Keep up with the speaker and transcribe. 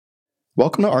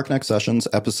Welcome to Archinect Sessions,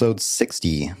 episode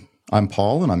 60. I'm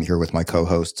Paul, and I'm here with my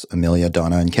co-hosts Amelia,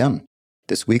 Donna, and Ken.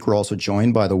 This week, we're also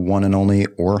joined by the one and only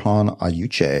Orhan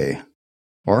Ayyüce.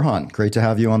 Orhan, great to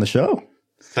have you on the show.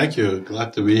 Thank you.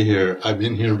 Glad to be here. I've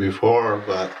been here before,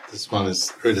 but this one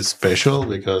is really special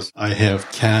because I have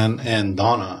Ken and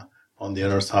Donna on the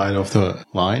other side of the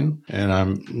line, and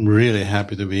I'm really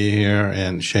happy to be here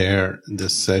and share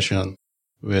this session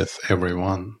with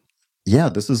everyone. Yeah,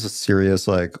 this is a serious,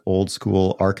 old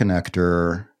school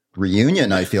Archinector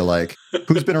reunion, I feel like.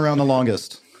 Who's been around the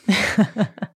longest?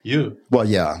 You. Well,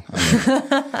 yeah.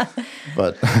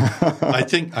 But I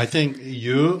think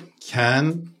you,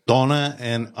 Ken, Donna,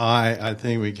 and I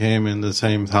think we came in the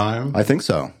same time. I think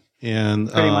so. And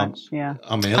pretty much, yeah.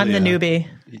 Amelia, I'm the newbie.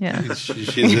 Yeah.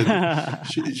 She's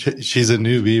a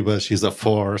newbie, but she's a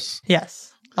force.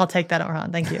 Yes. I'll take that,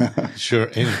 Orhan. Thank you. Sure,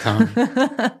 anytime.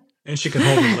 And she can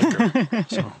hold the liquor.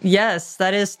 So. Yes,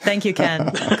 that is. Thank you, Ken.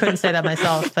 I couldn't say that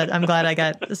myself, but I'm glad I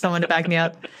got someone to back me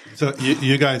up. So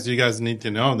you guys need to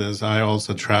know this. I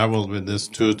also traveled with this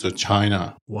too to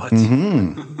China. What?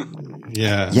 Mm-hmm.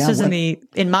 Yeah. This is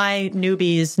in my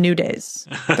newbies' new days.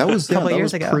 That was a couple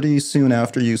years ago. Pretty soon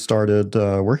after you started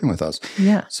working with us.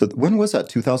 Yeah. So when was that?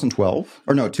 2012?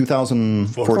 Or no,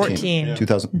 2014. Yeah.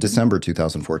 December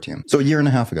 2014. So a year and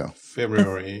a half ago.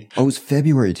 February. Oh, it was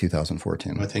February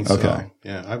 2014. I think so. Okay.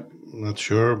 Yeah, I'm not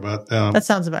sure, but that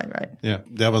sounds about right. Yeah,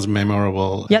 that was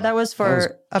memorable. Yeah, that was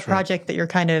for a project that you're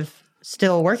kind of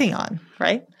still working on,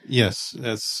 right? Yes,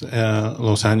 it's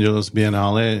Los Angeles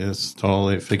Biennale is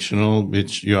totally fictional,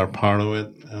 which you are part of it.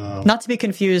 Not to be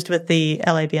confused with the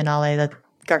LA Biennale that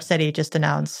Garcetti just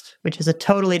announced, which is a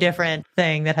totally different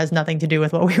thing that has nothing to do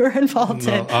with what we were involved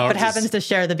in, but happens to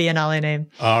share the Biennale name.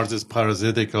 Ours is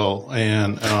parasitical,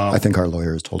 and I think our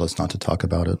lawyers told us not to talk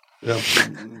about it. Well,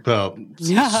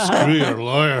 screw your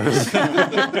lawyers.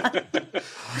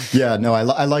 Yeah, no,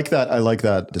 I like that. I like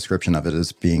that description of it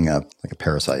as being like a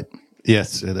parasite.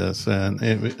 Yes, it is. And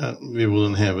we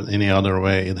wouldn't have it any other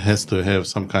way. It has to have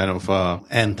some kind of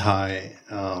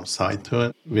anti-side to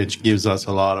it, which gives us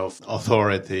a lot of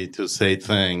authority to say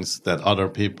things that other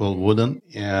people wouldn't.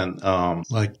 And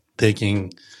like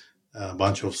taking a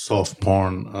bunch of soft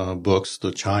porn books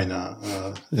to China,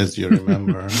 as you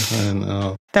remember.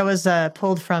 And that was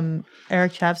pulled from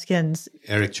Eric Chapkin's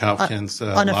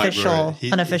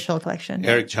unofficial collection.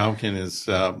 Eric Chapkin is,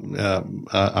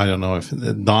 I don't know if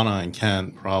Donna and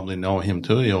Ken probably know him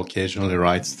too. He occasionally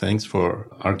writes things for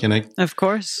Archinect. Of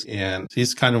course. And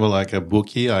he's kind of like a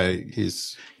bookie.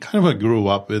 He's kind of grew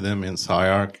up with him in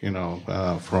SCI-Arc,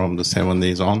 from the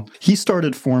 70s on. He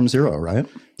started Form Zero, right?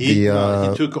 He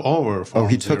took over Form Zero.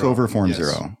 He took over Form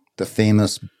Zero, the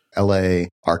famous LA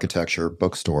architecture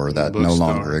bookstore that no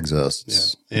longer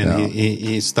exists. Yeah. And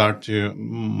he started to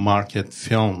market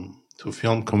film to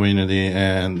film community,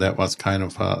 and that was kind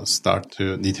of start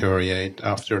to deteriorate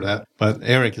after that. But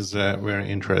Eric is a very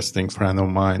interesting friend of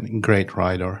mine, great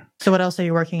writer. So what else are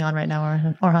you working on right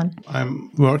now, Orhan? I'm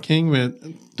working with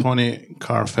Tony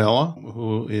Carfella,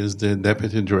 who is the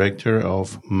deputy director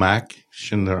of MAC,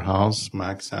 Schindler House,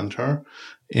 MAC Center.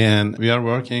 And we are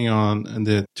working on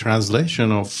the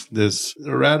translation of this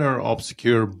rather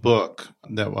obscure book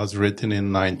that was written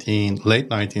in late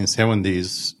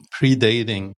 1970s,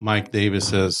 predating Mike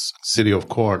Davis's City of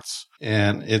Quartz.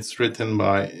 And it's written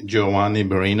by Giovanni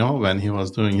Berino when he was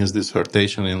doing his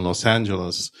dissertation in Los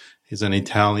Angeles. He's an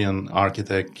Italian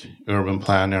architect, urban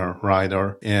planner,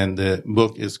 writer, and the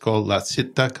book is called La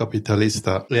Città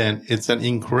Capitalista. And it's an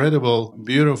incredible,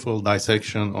 beautiful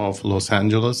dissection of Los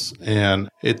Angeles. And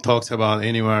it talks about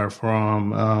anywhere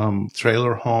from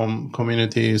trailer home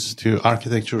communities to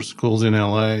architecture schools in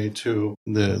LA to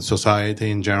the society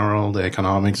in general, the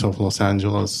economics of Los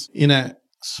Angeles in a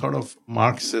sort of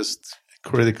Marxist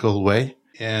critical way.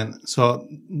 And so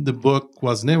the book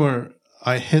was never...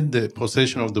 I had the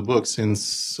possession of the book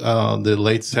since the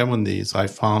late 70s. I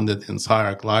found it in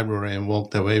SCI-Arc library and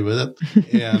walked away with it.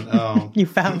 And you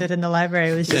found it in the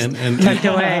library. It was just tucked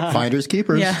away. Finders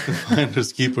keepers. Yeah.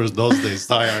 Finders keepers. Those days,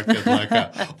 SCI-Arc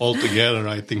had altogether,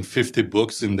 I think, 50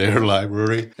 books in their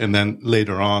library. And then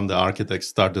later on, the architects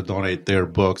started to donate their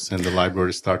books and the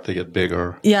library started to get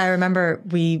bigger. Yeah, I remember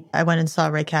I went and saw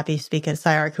Ray Cappy speak at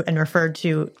SCI-Arc and referred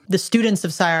to the students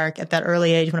of SCI-Arc at that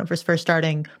early age when it was first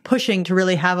starting, pushing to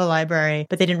really have a library,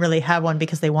 but they didn't really have one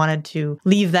because they wanted to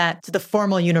leave that to the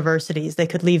formal universities. They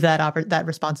could leave that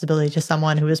responsibility to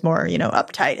someone who was more,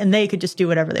 uptight, and they could just do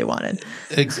whatever they wanted.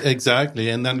 Exactly.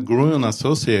 And then Gruen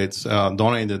Associates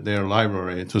donated their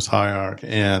library to SCI-Arc,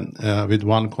 and with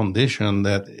one condition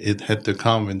that it had to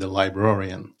come with the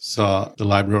librarian. So the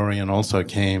librarian also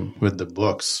came with the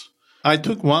books. I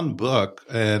took one book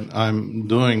and I'm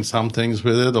doing some things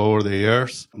with it over the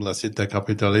years, La Città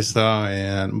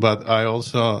Capitalista, but I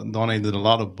also donated a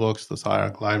lot of books to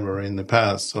SCI-Arc Library in the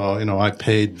past. So, I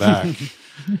paid back.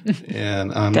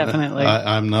 And Definitely.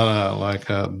 I'm not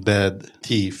a bad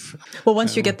thief. Well,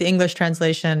 once you get the English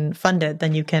translation funded,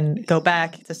 then you can go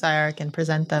back to SCI-Arc and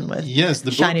present them with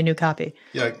the shiny book, new copy.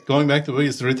 Yeah, going back to the book,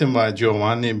 it's written by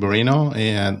Giovanni Borino,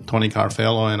 and Tony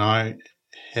Carfello and I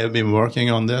have been working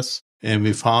on this. And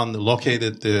we found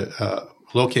located the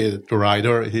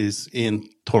writer. He's in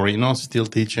Torino, still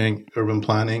teaching urban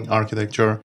planning,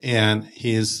 architecture. And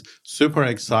he's super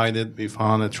excited. We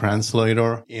found a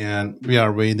translator, and we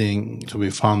are waiting to be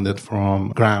funded from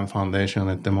Graham Foundation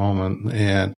at the moment.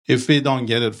 And if we don't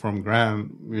get it from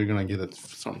Graham, we're going to get it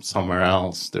from somewhere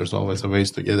else. There's always a ways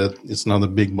to get it. It's not a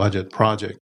big budget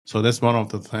project. So that's one of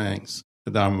the things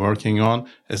that I'm working on,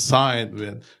 aside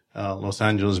with Los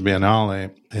Angeles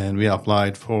Biennale, and we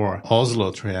applied for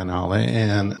Oslo Triennale,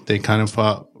 and they kind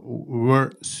of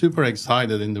were super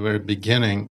excited in the very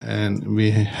beginning, and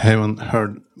we haven't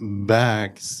heard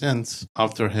back since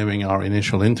after having our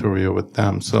initial interview with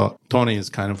them. So Tony is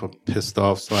kind of pissed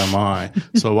off, so am I.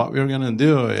 So what we're going to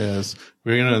do is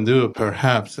we're going to do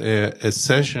perhaps a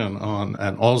session on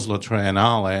an Oslo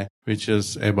Triennale, which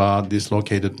is about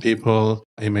dislocated people,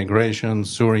 immigration,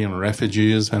 Syrian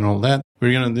refugees, and all that.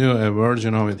 We're going to do a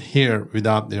version of it here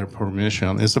without their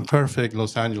permission. It's a perfect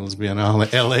Los Angeles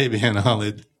Biennale, LA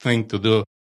Biennale thing to do.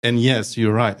 And yes,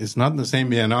 you're right. It's not the same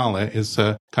Biennale. It's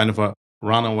a kind of a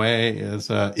runaway.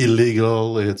 It's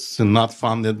illegal. It's not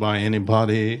funded by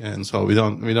anybody. And so we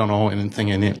don't owe anything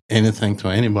to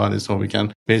anybody. So we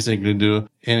can basically do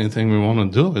anything we want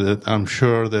to do with it. I'm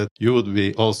sure that you would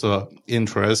be also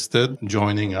interested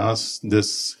joining us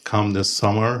this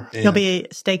summer. You'll be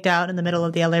staked out in the middle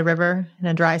of the LA River in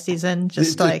a dry season,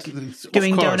 just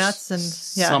doing donuts and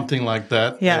something like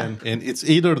that. Yeah. And it's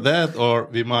either that or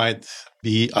we might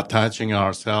be attaching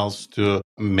ourselves to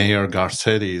Mayor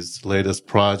Garcetti's latest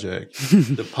project,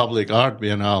 the Public Art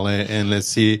Biennale, and let's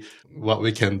see what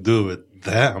we can do with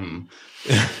them.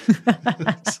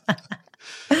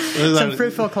 Some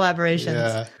fruitful collaborations.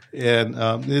 Yeah.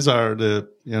 And these are a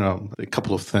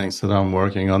couple of things that I'm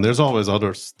working on. There's always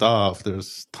other stuff.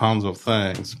 There's tons of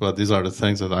things, but these are the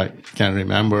things that I can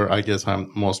remember. I guess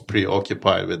I'm most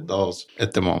preoccupied with those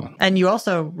at the moment. And you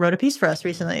also wrote a piece for us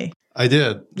recently. I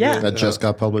did. Yeah. That just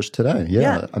got published today.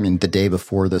 Yeah. I mean, the day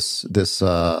before this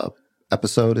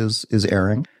episode is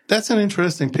airing. That's an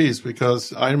interesting piece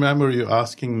because I remember you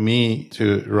asking me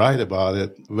to write about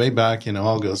it way back in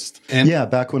August. And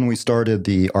back when we started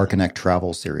the Archinect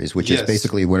Travel series, which is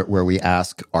basically where we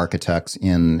ask architects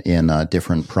in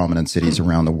different prominent cities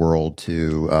around the world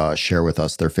to share with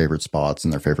us their favorite spots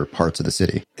and their favorite parts of the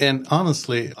city. And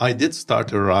honestly, I did start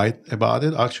to write about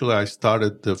it. Actually, I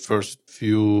started the first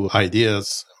few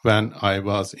ideas when I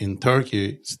was in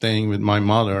Turkey staying with my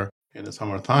mother in the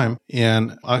summertime.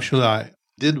 And actually, I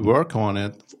did work on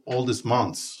it all these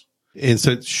months. It's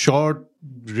a short,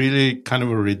 really kind of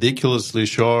a ridiculously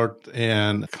short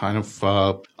and kind of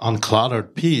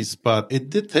uncluttered piece, but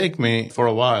it did take me for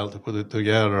a while to put it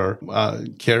together,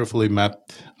 carefully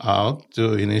mapped out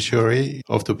the initiatory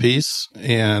of the piece.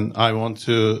 And I want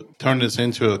to turn this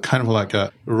into a kind of like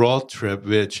a road trip,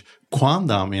 which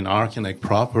Quandam in Archinect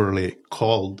properly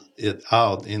called it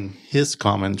out in his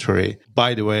commentary.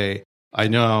 By the way, I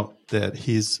know that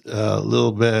he's a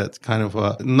little bit kind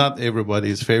of not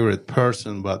everybody's favorite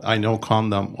person, but I know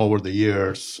Quandam over the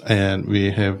years, and we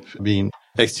have been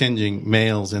exchanging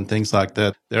mails and things like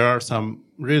that. There are some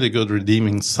really good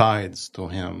redeeming sides to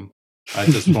him. I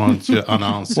just want to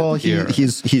announce it here.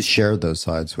 He's shared those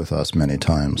sides with us many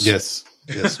times. Yes,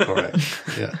 correct.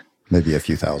 Yeah. Maybe a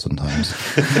few thousand times.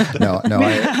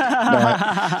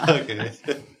 Okay.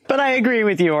 But I agree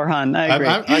with you, Orhan. I agree.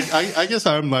 I guess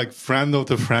I'm like friend of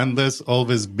the friendless,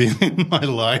 always been in my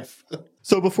life.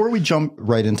 So before we jump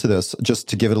right into this, just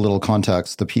to give it a little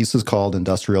context, the piece is called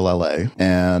Industrial LA,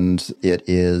 and it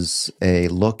is a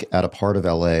look at a part of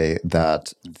LA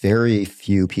that very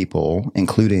few people,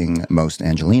 including most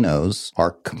Angelenos,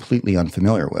 are completely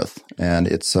unfamiliar with. And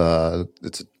it's a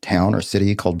town or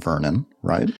city called Vernon,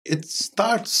 right? It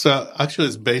starts, actually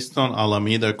it's based on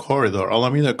Alameda Corridor.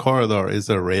 Alameda Corridor is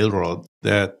a railroad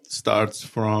that starts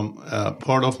from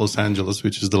Port of Los Angeles,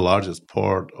 which is the largest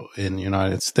port in the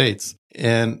United States,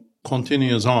 and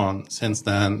continues on. Since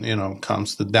then,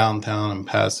 comes to downtown and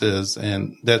passes,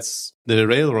 and that's the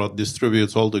railroad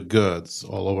distributes all the goods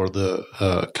all over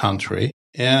the country.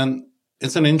 And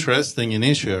it's an interesting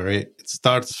initiatory. It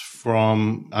starts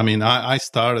from, I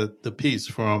started the piece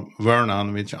from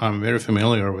Vernon, which I'm very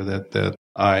familiar with it, that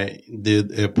I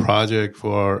did a project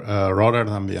for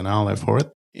Rotterdam Biennale for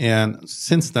it. And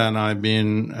since then, I've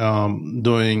been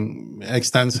doing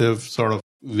extensive sort of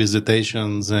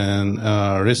visitations and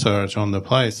research on the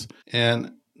place.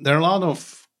 And there are a lot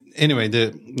of, anyway,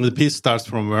 the piece starts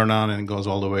from Vernon and goes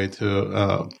all the way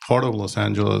to Port of Los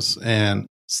Angeles and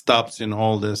stops in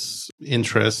all these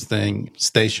interesting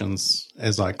stations,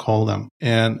 as I call them.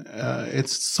 And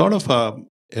it's sort of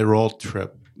a road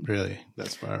trip, really.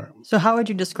 That's where. So how would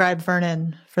you describe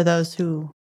Vernon for those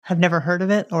who have never heard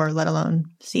of it or let alone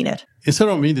seen it? Instead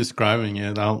of me describing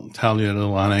it, I'll tell you a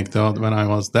little anecdote. When I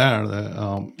was there,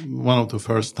 one of the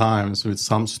first times with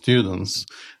some students,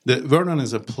 Vernon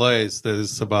is a place that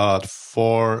is about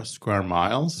 4 square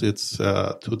miles. It's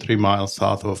 2-3 miles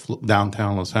south of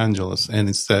downtown Los Angeles. And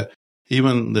it's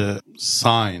even the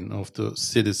sign of the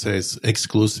city says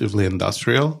exclusively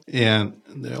industrial. And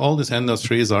all these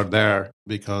industries are there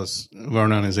because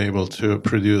Vernon is able to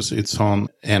produce its own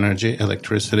energy,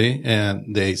 electricity,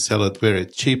 and they sell it very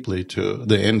cheaply to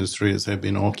the industries they've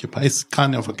been occupied. It's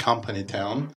kind of a company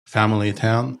town, family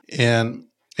town. And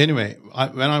anyway,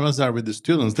 when I was there with the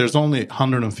students, there's only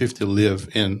 150 live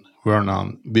in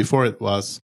Vernon. Before it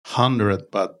was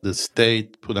 100, but the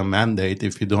state put a mandate: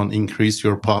 if you don't increase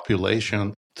your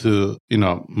population to,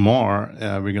 more,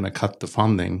 we're going to cut the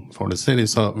funding for the city.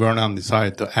 So Vernon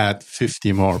decided to add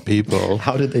 50 more people.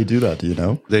 How did they do that? Do you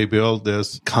know? They built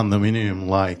this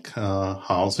condominium-like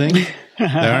housing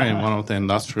there in one of the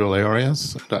industrial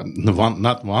areas.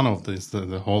 Not one of these,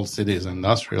 the whole city is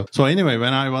industrial. So anyway,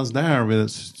 when I was there with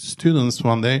students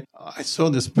one day, I saw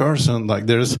this person, like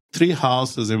there's 3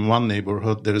 houses in one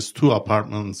neighborhood. There's 2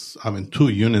 apartments, 2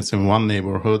 units in one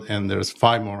neighborhood, and there's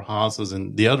 5 more houses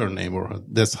in the other neighborhood.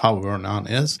 That's how Vernon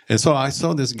is. And so I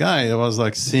saw this guy. I was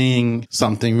like seeing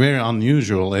something very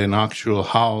unusual, an actual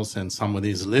house and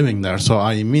somebody's living there. So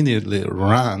I immediately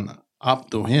ran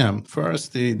up to him.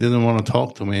 First, he didn't want to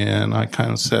talk to me, and I kind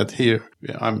of said,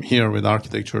 I'm here with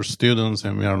architecture students,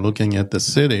 and we are looking at the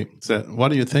city. He said, what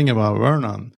do you think about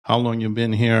Vernon? How long you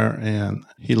been here? And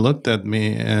he looked at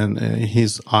me, and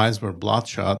his eyes were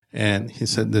bloodshot, and he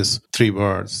said these 3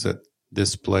 words, that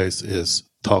this place is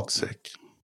toxic.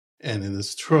 And it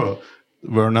is true.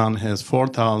 Vernon has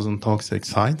 4,000 toxic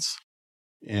sites.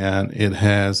 And it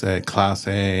has a Class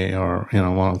A or,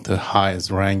 one of the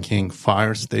highest ranking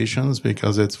fire stations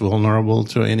because it's vulnerable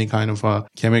to any kind of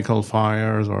chemical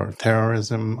fires or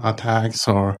terrorism attacks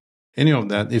or any of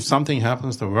that. If something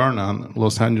happens to Vernon,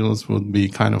 Los Angeles would be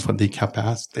kind of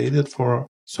decapacitated for a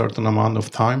certain amount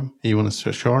of time, even if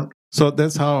it's short. So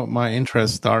that's how my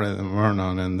interest started in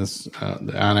Vernon, and this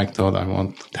the anecdote I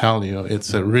want to tell you.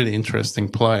 It's a really interesting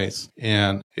place,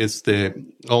 and it's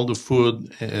all the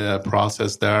food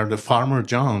processed there. The Farmer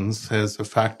John's has a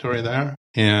factory there,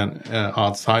 and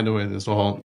outside of it is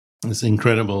all. It's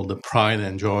incredible. The pride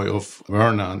and joy of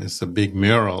Vernon is a big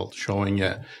mural showing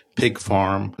a pig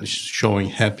farm, showing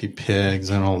happy pigs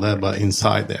and all that, but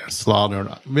inside they're slaughtered.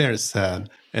 Very sad.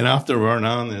 And after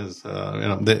Vernon is,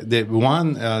 the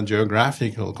one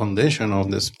geographical condition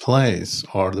of this place,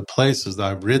 or the places that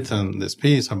I've written this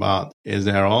piece about, is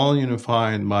they're all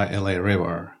unified by LA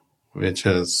River, which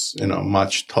is,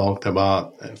 much talked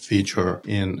about feature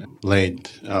in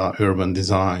late urban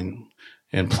design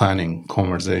and planning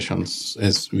conversations,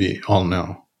 as we all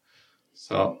know.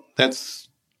 So that's,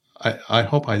 I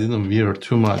hope I didn't veer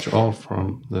too much off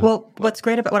from the... Well,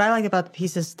 what I like about the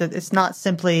piece is that it's not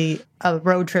simply a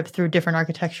road trip through different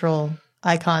architectural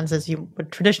icons as you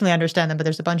would traditionally understand them, but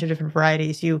there's a bunch of different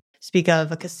varieties. You speak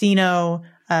of a casino,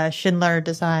 Schindler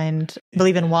designed, I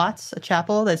believe in Watts, a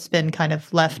chapel that's been kind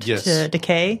of left to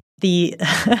decay.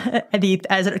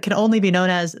 As it can only be known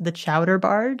as the Chowder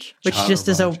Barge, which is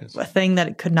a thing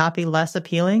that could not be less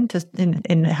appealing to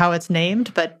in how it's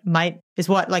named, but is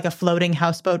like a floating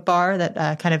houseboat bar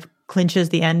that kind of clinches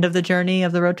the end of the journey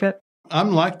of the road trip.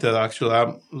 I'm like that, actually. I'm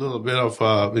a little bit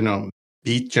of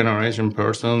Beat generation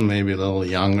person, maybe a little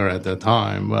younger at the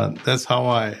time, but that's how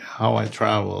I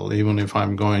travel. Even if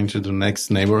I'm going to the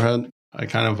next neighborhood, I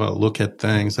kind of look at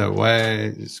things that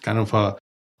way. It's kind of a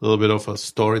little bit of a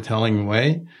storytelling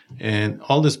way. And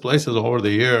all these places over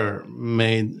the year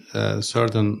made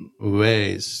certain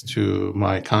ways to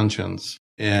my conscience.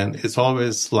 And it's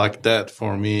always like that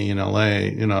for me in LA.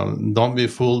 Don't be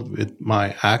fooled with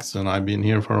my accent. I've been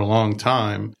here for a long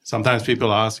time. Sometimes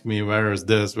people ask me, where is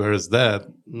this? Where is that?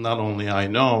 Not only I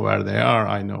know where they are,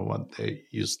 I know what they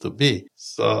used to be.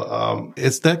 So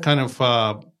it's that kind of,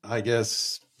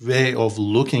 way of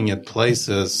looking at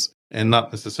places and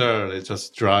not necessarily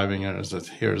just driving it as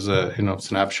here's a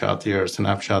snapshot here,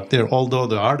 snapshot there. Although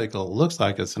the article looks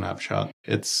like a snapshot,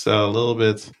 it's a little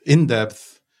bit in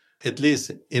depth, at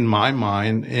least in my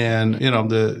mind. And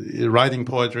the writing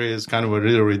poetry is kind of a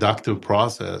really reductive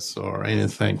process or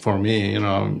anything for me.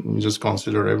 You just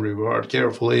consider every word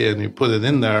carefully and you put it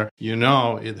in there.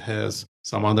 It has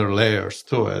some other layers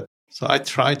to it. So I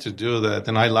try to do that,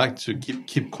 and I like to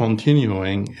keep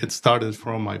continuing. It started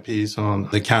from my piece on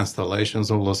the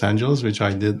constellations of Los Angeles, which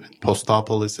I did with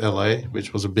Postopolis, LA,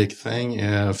 which was a big thing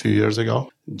a few years ago.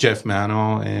 Jeff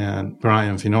Mano and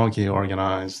Brian Finocchi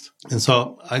organized. And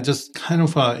so I just kind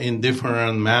of in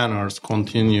different manners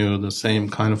continue the same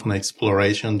kind of an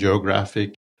exploration,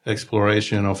 geographic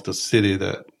exploration of the city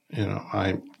that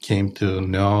I came to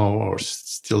know or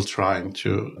still trying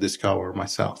to discover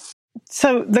myself.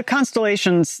 So the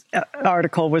Constellations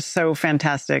article was so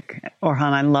fantastic,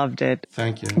 Orhan. I loved it.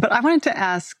 Thank you. But I wanted to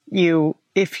ask you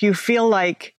if you feel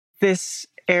like this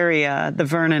area, the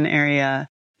Vernon area,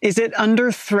 is it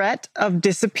under threat of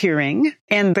disappearing?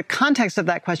 And the context of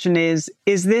that question is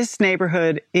this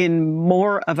neighborhood in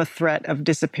more of a threat of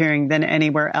disappearing than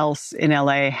anywhere else in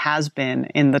LA has been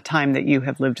in the time that you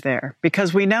have lived there?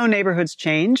 Because we know neighborhoods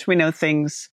change. We know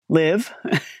things live.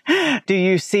 Do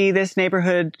you see this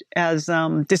neighborhood as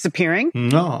disappearing?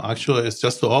 No, actually, it's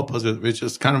just the opposite, which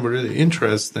is kind of really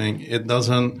interesting.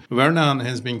 Vernon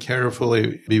has been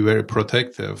carefully be very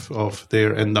protective of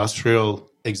their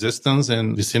industrial existence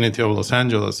and vicinity of Los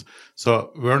Angeles.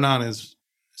 So Vernon is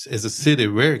a city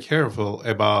very careful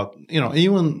about,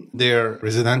 even their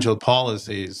residential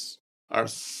policies are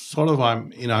sort of,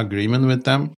 I'm in agreement with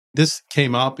them. This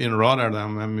came up in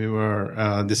Rotterdam when we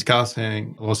were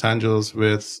discussing Los Angeles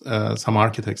with some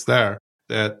architects there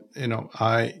that,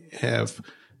 I have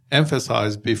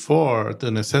emphasized before the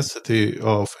necessity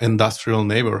of industrial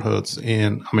neighborhoods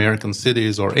in American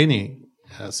cities or any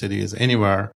cities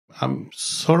anywhere. I'm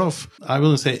sort of, I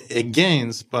wouldn't say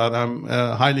against, but I'm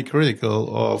highly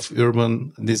critical of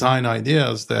urban design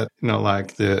ideas that,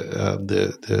 like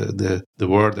the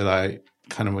word that I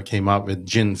kind of came up with,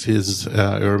 gin fizz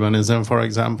urbanism, for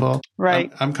example.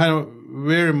 Right. I'm kind of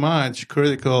very much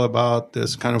critical about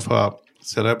this kind of a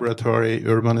celebratory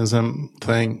urbanism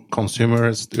thing,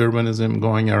 consumerist urbanism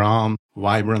going around,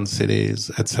 vibrant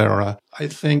cities, etc. I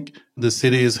think the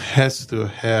cities has to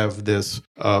have this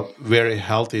very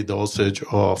healthy dosage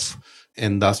of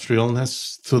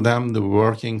industrialness to them, the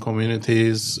working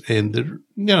communities, and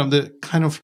the kind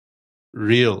of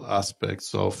real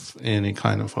aspects of any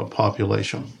kind of a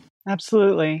population.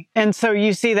 Absolutely. And so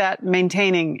you see that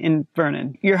maintaining in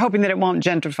Vernon. You're hoping that it won't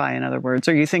gentrify, in other words,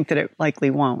 or you think that it likely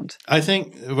won't? I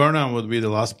think Vernon would be the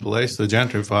last place to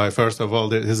gentrify. First of all,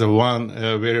 there is one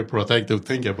very protective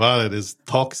thing about it is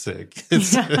toxic.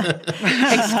 It's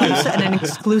an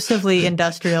exclusively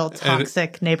industrial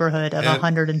toxic neighborhood of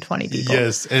 120 people.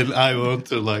 Yes, and I want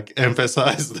to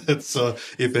emphasize that. So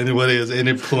if anybody has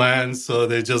any plans, so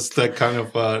they just kind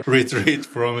of retreat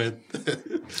from it.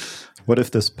 What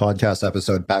if this podcast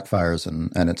episode backfires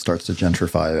and it starts to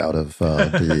gentrify out of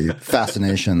the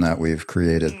fascination that we've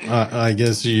created? I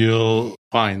guess you'll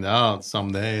find out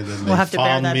someday that we'll have to bear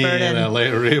found that me burden. in LA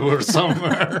River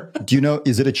somewhere. Do you know,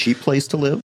 is it a cheap place to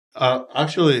live?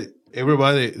 Actually,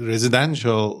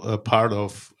 residential part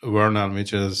of Vernon,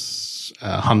 which is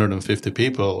 150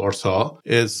 people or so,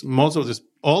 is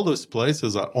all those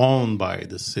places are owned by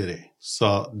the city.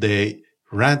 So they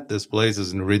rent these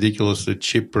places in ridiculously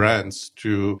cheap rents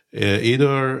to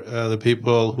either the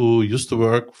people who used to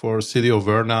work for City of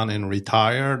Vernon and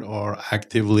retired or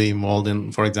actively involved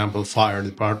in, for example, fire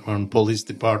department, police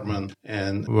department,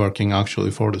 and working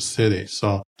actually for the city.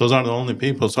 So those are the only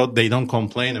people. So they don't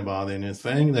complain about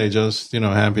anything. They just,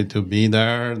 happy to be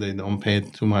there. They don't pay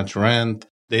too much rent.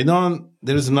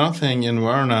 There's nothing in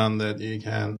Vernon that you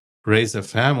can raise a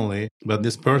family. But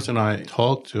this person I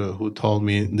talked to who told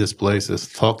me this place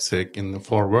is toxic in the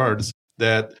 4 words,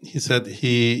 that he said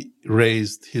he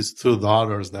raised his 2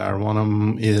 daughters there. One of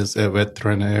them is a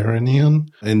veterinarian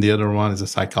and the other one is a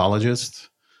psychologist.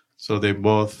 So they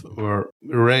both were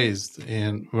raised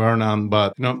in Vernon,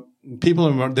 but people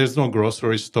in Vernon, there's no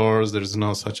grocery stores, there's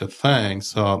no such a thing.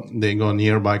 So they go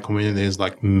nearby communities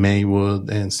like Maywood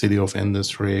and City of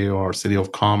Industry or City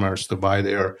of Commerce to buy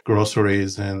their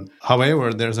groceries. And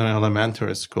however, there's an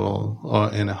elementary school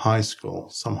and a high school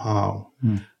somehow.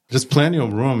 There's plenty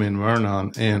of room in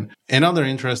Vernon. And another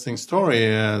interesting story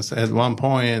is at one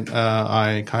point,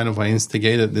 I kind of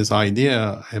instigated this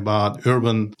idea about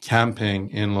urban camping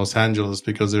in Los Angeles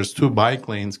because there's two bike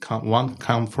lanes. One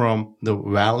come from the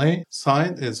valley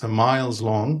side. It's a miles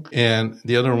long. And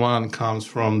the other one comes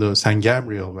from the San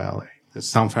Gabriel Valley. The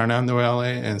San Fernando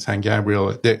Valley and San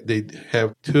Gabriel. They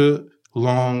have two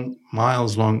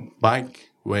miles long bike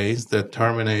ways that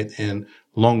terminate in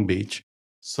Long Beach.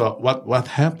 So what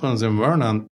happens in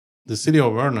Vernon, the city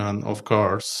of Vernon, of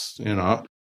course,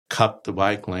 cut the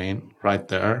bike lane right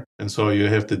there. And so you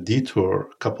have to detour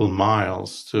a couple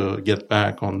miles to get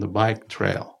back on the bike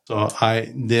trail. So I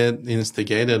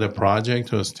instigated a project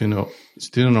to a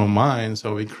student of mine.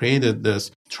 So we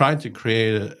tried to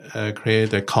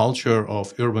create a culture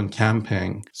of urban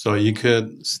camping. So you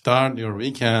could start your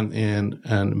weekend in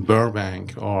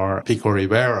Burbank or Pico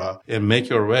Rivera and make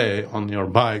your way on your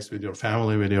bikes with your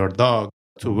family, with your dog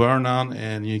to Vernon,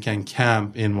 and you can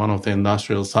camp in one of the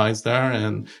industrial sites there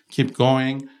and keep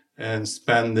going and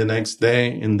spend the next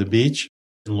day in the beach,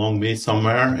 in Long Beach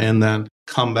somewhere, and then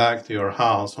come back to your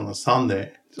house on a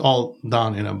Sunday. It's all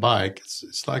done in a bike.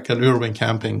 It's like an urban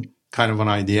camping kind of an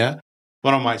idea.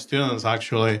 One of my students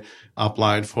actually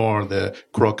applied for the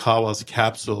Kurokawa's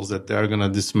capsules that they're going to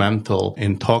dismantle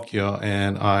in Tokyo,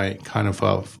 and I kind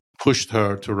of pushed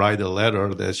her to write a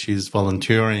letter that she's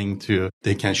volunteering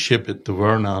they can ship it to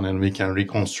Vernon and we can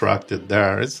reconstruct it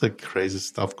there. It's like crazy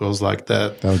stuff goes like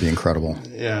that. That would be incredible.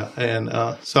 Yeah. And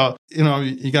so,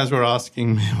 you guys were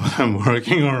asking me what I'm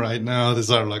working on right now. These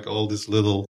are like all these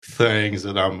little things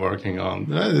that I'm working on.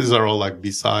 These are all like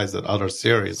besides that other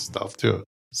serious stuff too.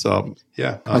 So,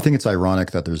 yeah. I think it's ironic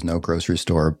that there's no grocery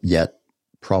store yet.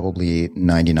 Probably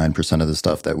 99% of the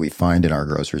stuff that we find in our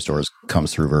grocery stores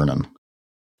comes through Vernon.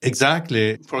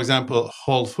 Exactly. For example,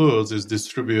 Whole Foods is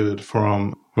distributed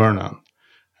from Vernon,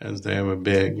 as they have a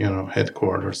big,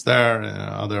 headquarters there, and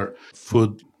other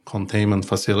food containment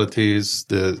facilities.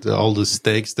 All the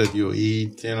steaks that you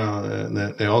eat,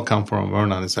 they all come from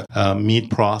Vernon. It's meat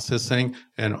processing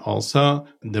and also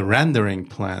the rendering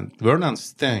plant. Vernon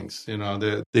stinks.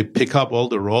 They pick up all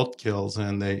the roadkills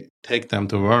and they take them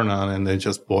to Vernon and they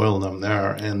just boil them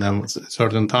there. And then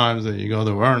certain times that you go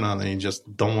to Vernon and you just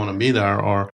don't want to be there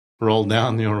or roll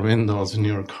down your windows in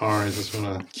your car. You just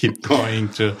want to keep going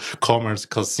to Commerce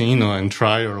Casino and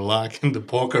try your luck in the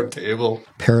poker table.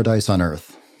 Paradise on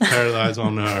Earth. Paradise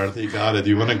on Earth. You got it.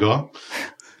 You want to go?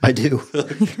 I do.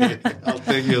 Okay. I'll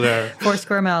take you there. 4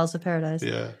 square miles of paradise.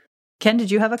 Yeah. Ken, did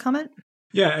you have a comment?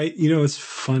 Yeah, it's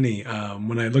funny.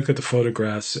 When I look at the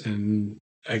photographs and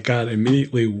I got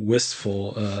immediately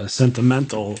wistful,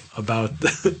 sentimental about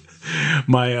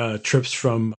my trips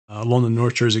from along the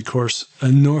North Jersey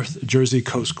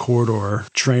Coast corridor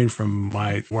train from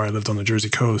where I lived on the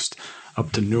Jersey coast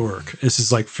up to Newark. This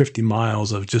is like 50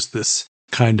 miles of just this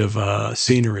kind of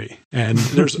scenery. And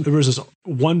there was this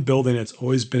one building that's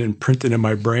always been imprinted in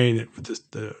my brain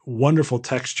with the wonderful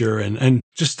texture and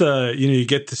just you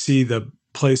get to see the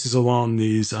places along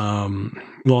these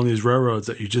railroads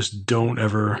that you just don't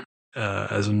ever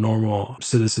as a normal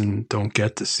citizen don't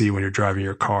get to see when you're driving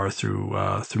your car through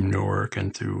Newark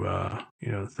and through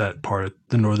that part,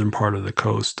 the northern part of the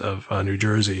coast of New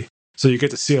Jersey. So you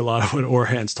get to see a lot of what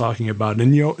Orhan's talking about.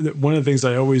 And, one of the things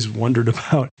I always wondered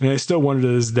about, and I still wonder to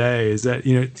this day, is that,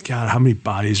 God, how many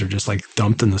bodies are just like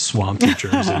dumped in the swamp in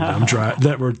Jersey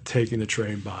that we're taking the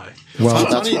train by? Well,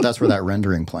 that's where that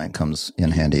rendering plant comes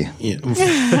in handy.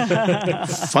 Yeah.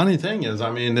 Funny thing is,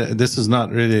 this is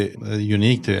not really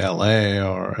unique to LA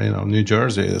or, New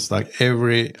Jersey. It's like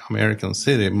every American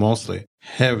city mostly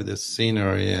have this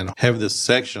scenery and have these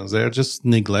sections. They're just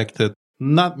neglected.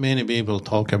 Not many people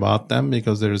talk about them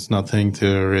because there's nothing to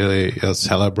really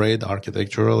celebrate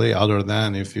architecturally other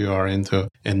than if you are into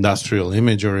industrial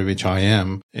imagery, which I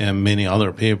am, and many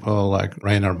other people like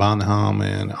Rainer Bonham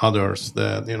and others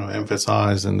that,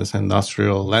 emphasize in this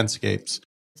industrial landscapes.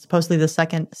 Supposedly the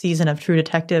second season of True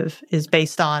Detective is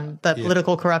based on the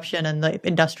political corruption and the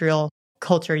industrial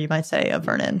culture, you might say, of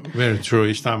Vernon. Very true.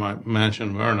 Each time I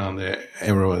mention Vernon,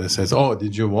 everybody says, "Oh,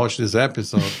 did you watch this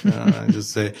episode?" I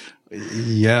just say,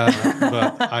 "Yeah,"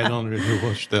 but I don't really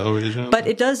watch television. But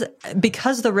it does,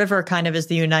 because the river kind of is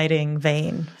the uniting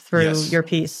vein through your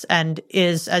piece and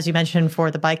is, as you mentioned,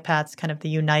 for the bike paths, kind of the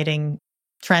uniting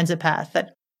transit path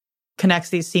that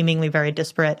connects these seemingly very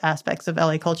disparate aspects of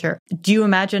LA culture. Do you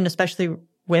imagine, especially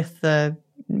with the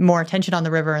more attention on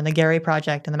the river and the Gary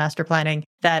Project and the master planning,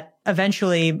 that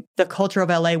eventually the culture of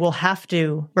LA will have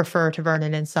to refer to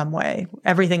Vernon in some way?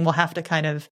 Everything will have to kind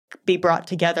of be brought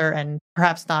together and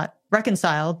perhaps not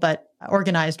reconciled, but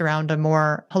organized around a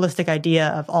more holistic idea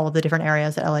of all of the different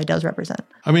areas that LA does represent.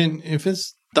 I mean, if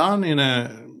it's done in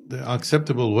the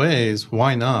acceptable ways,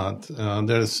 why not?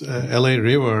 There's LA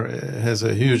River has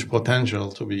a huge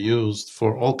potential to be used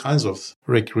for all kinds of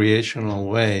recreational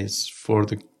ways for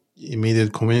the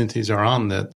immediate communities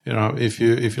around it. If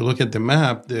you look at the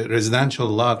map, the residential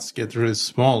lots get really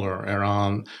smaller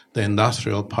around the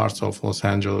industrial parts of Los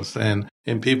Angeles, and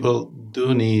people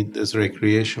do need these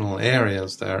recreational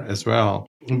areas there as well.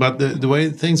 But the way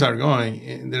things are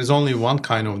going, there's only one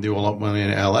kind of development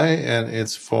in LA, and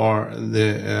it's for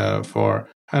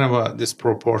kind of a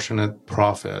disproportionate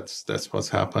profits. That's what's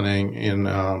happening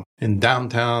in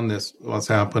downtown. That's what's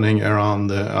happening around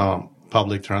the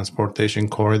public transportation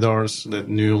corridors that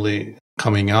newly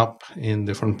coming up in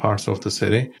different parts of the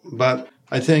city. But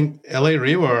I think LA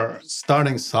River,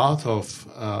 starting south of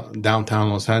downtown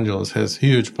Los Angeles, has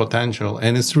huge potential,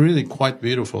 and it's really quite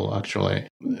beautiful, actually.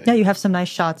 Yeah, you have some nice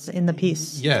shots in the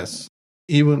piece. Yes.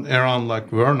 Even around like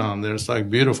Vernon, there's like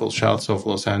beautiful shots of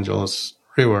Los Angeles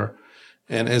River.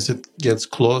 And as it gets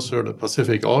closer to the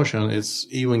Pacific Ocean, it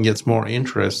even gets more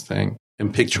interesting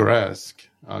and picturesque,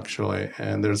 actually.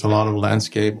 And there's a lot of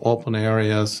landscape, open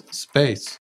areas,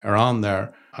 space around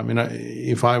there. I mean,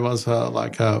 if I was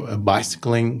a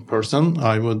bicycling person,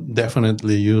 I would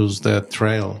definitely use that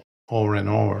trail over and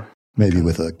over. Maybe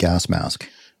with a gas mask.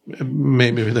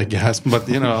 Maybe with a gas, but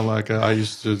I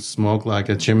used to smoke like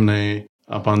a chimney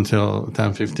up until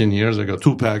 10, 15 years ago,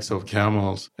 2 packs of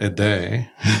Camels a day.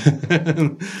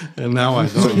 And now I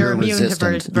don't. So you're immune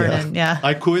to burden, yeah.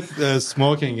 I quit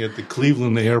smoking at the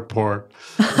Cleveland airport.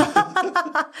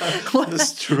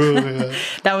 That's true. Yeah.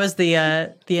 That was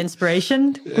the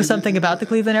inspiration? Was something about the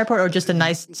Cleveland airport, or just a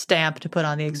nice stamp to put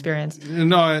on the experience?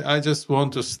 No, I just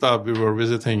want to stop. We were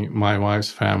visiting my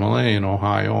wife's family in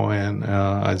Ohio, and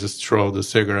I just threw the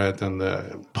cigarette in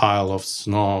the pile of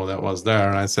snow that was there.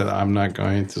 And I said, I'm not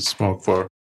going to smoke for a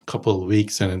couple of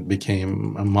weeks, and it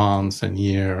became a month and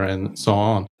year and so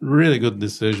on. Really good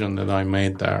decision that I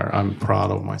made there. I'm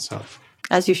proud of myself.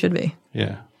 As you should be.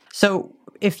 Yeah. So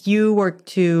if you were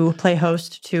to play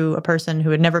host to a person who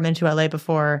had never been to LA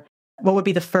before, what would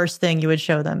be the first thing you would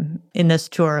show them in this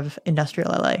tour of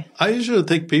industrial LA? I usually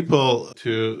take people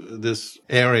to these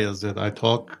areas that I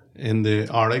talk in the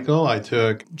article. I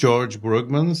took George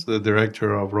Brugmans, the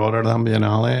director of Rotterdam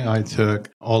Biennale. I took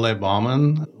Ole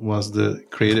Baumann, was the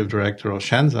creative director of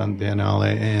Shenzhen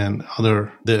Biennale, and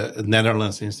the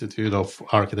Netherlands Institute of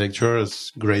Architecture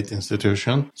is a great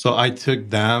institution. So I took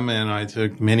them, and I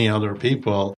took many other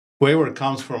people. Whoever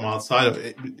comes from outside of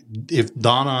it, if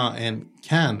Donna and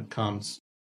Ken comes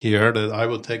here, that I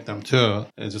will take them too.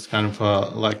 It's just kind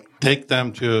of take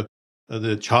them to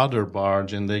the charter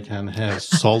barge, and they can have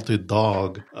salted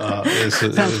dog.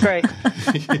 Sounds great.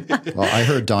 Well, I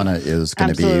heard Donna is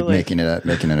going to be making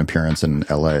an appearance in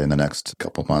LA in the next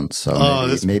couple months,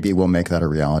 so maybe we'll make that a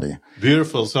reality.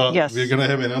 Beautiful. So yes. We're going to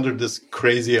have another this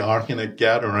crazy Archinect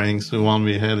gatherings, the one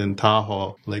we had in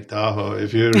Tahoe, Lake Tahoe,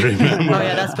 if you remember. Oh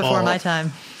yeah, that's before my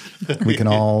time. We can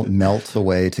all melt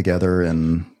away together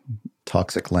in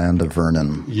toxic land of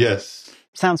Vernon. Yes.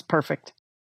 Sounds perfect.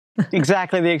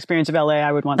 Exactly the experience of LA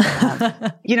I would want to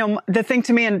have. The thing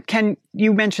to me, and Ken,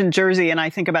 you mentioned Jersey, and I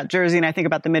think about Jersey, and I think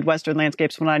about the Midwestern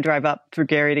landscapes when I drive up through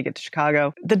Gary to get to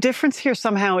Chicago. The difference here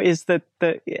somehow is that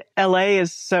the LA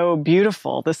is so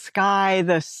beautiful. The sky,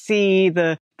 the sea,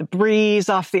 the breeze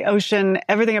off the ocean,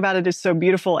 everything about it is so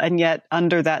beautiful, and yet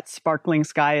under that sparkling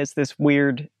sky is this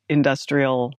weird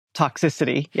industrial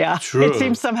toxicity. Yeah. True. It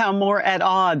seems somehow more at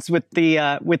odds with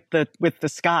the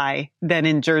sky than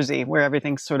in Jersey, where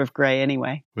everything's sort of gray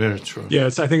anyway. Very true. Yeah,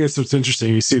 I think it's what's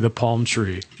interesting. You see the palm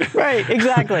tree. Right,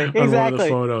 exactly. on one of the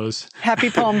photos. Happy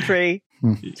palm tree,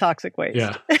 toxic waste.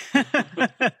 Yeah.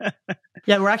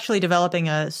 Yeah, we're actually developing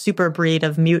a super breed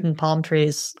of mutant palm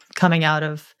trees coming out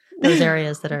of those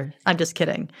areas that are, I'm just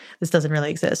kidding. This doesn't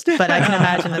really exist, but I can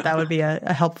imagine that would be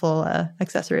a helpful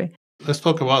accessory. Let's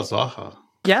talk about Zaha.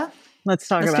 Yeah. Let's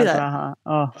talk about Zaha.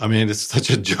 Oh. I mean, it's such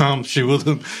a jump. She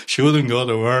wouldn't go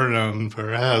to Vernon,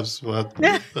 perhaps, but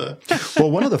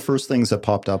Well, one of the first things that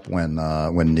popped up when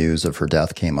news of her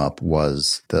death came up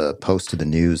was the post to the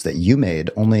news that you made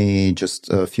only just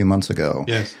a few months ago.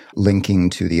 Yes.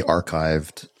 Linking to the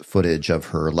archived footage of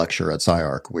her lecture at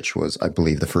SCI-Arc, which was, I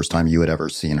believe, the first time you had ever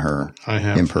seen her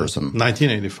in person.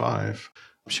 1985.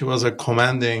 She was a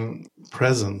commanding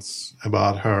presence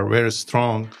about her, very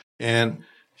strong, and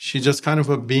she just kind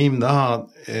of beamed out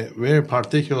a very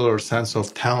particular sense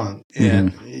of talent,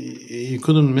 and you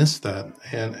couldn't miss that.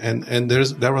 And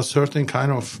there was certain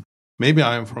kind of, maybe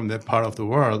I am from that part of the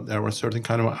world, there was certain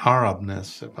kind of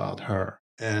Arabness about her.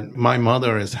 And my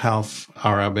mother is half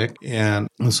Arabic. And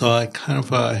so I kind of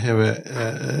have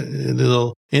a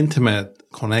little intimate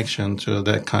connection to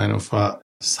that kind of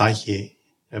psyche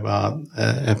about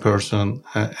a person,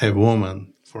 a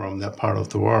woman from that part of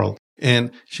the world.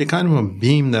 And she kind of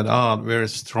beamed that out very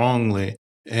strongly.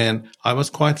 And I was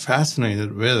quite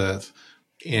fascinated with it.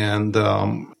 And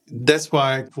that's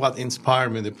why what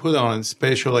inspired me to put on,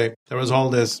 especially there was all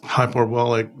this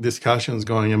hyperbolic discussions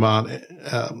going about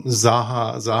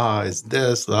Zaha is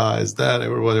this, Zaha is that.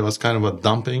 Everybody was kind of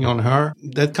dumping on her.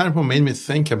 That kind of made me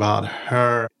think about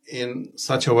her in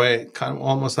such a way, kind of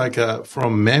almost like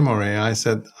from memory. I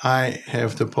said, I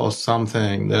have to post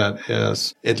something that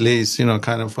is at least,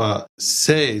 kind of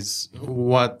says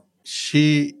what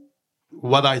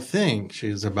I think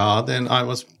she's about. And I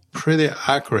was pretty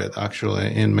accurate,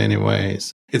 actually, in many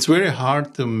ways. It's very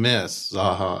hard to miss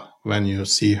Zaha when you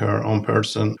see her on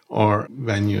person or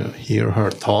when you hear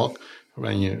her talk,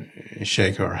 when you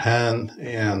shake her hand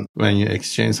and when you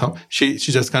exchange something. She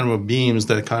just kind of beams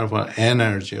that kind of an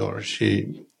energy, or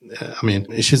she's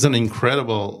an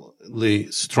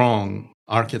incredibly strong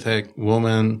architect,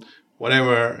 woman,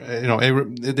 whatever.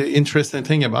 The interesting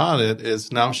thing about it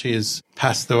is now she's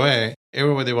passed away.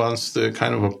 Everybody wants to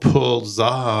kind of pull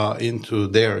Zaha into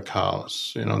their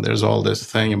cause. There's all this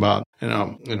thing about,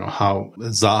 how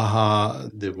Zaha,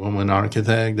 the woman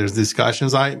architect, there's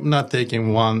discussions. I'm not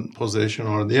taking one position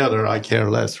or the other. I care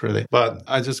less, really. But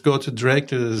I just go to direct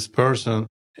to this person,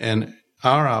 an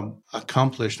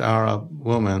accomplished Arab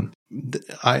woman.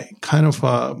 I kind of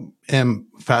am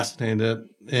fascinated,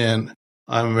 and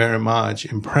I'm very much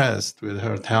impressed with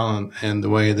her talent and the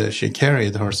way that she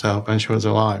carried herself when she was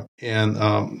alive.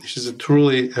 And she's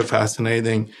truly a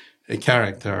fascinating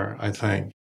character, I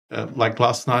think. Like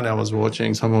last night, I was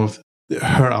watching some of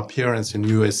her appearance in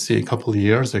USC a couple of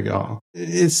years ago.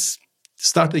 It's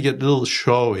started to get a little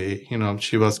showy.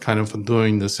 She was kind of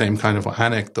doing the same kind of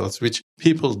anecdotes, which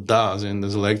people does in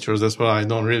these lectures. That's why I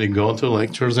don't really go to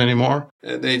lectures anymore.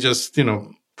 They just,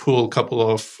 pull a couple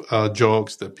of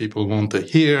jokes that people want to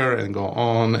hear and go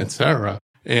on, etc.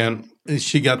 And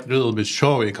she got a little bit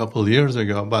showy a couple of years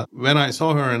ago. But when I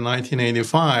saw her in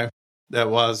 1985,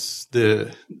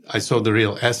 I saw the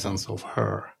real essence of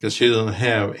her, because she didn't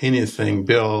have anything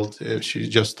built. She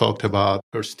just talked about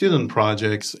her student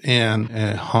projects and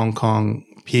a Hong Kong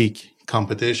peak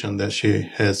competition that she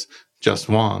has just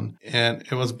won. And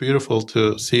it was beautiful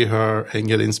to see her and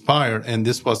get inspired. And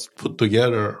this was put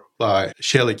together by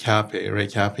Shelley Cappy, Ray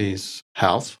Cappy's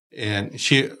health. And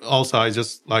she also, I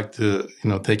just like to,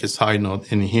 take a side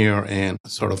note in here and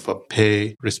sort of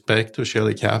pay respect to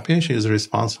Shelley Cappy. She is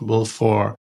responsible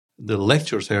for the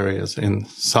lectures areas in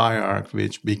SCI-Arc,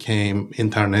 which became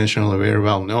internationally very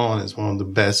well known as one of the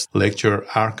best lecture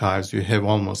archives. You have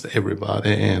almost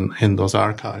everybody in those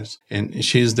archives. And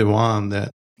she's the one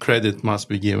that credit must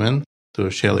be given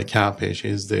to Shelley Cappy.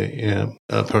 She's the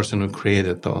person who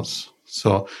created those.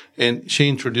 So, and she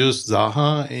introduced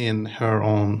Zaha in her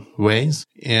own ways,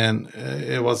 and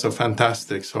it was a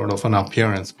fantastic sort of an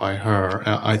appearance by her.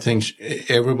 I think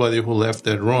everybody who left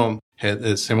that room had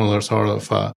a similar sort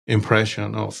of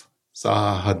impression of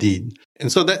Zaha Hadid.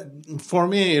 And so that, for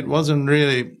me, it wasn't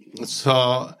really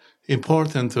so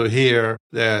important to hear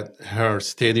that her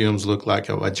stadiums look like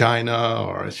a vagina,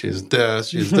 or she's this,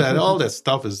 she's that. All that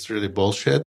stuff is really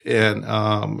bullshit. And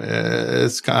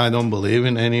I don't believe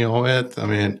in any of it. I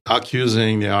mean,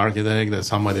 accusing the architect that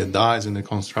somebody dies in the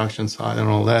construction site and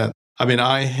all that. I mean,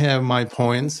 I have my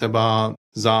points about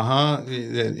Zaha.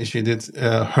 She did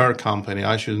her company.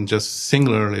 I shouldn't just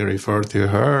singularly refer to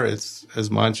her. It's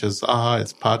as much as Zaha,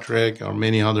 it's Patrick, or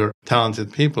many other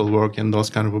talented people work in those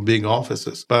kind of big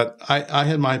offices. But I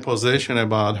had my position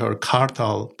about her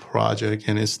Kartal project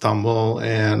in Istanbul,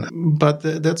 but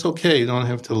that's okay. You don't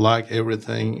have to like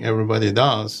everything everybody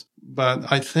does.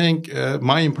 But I think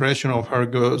my impression of her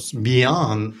goes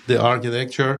beyond the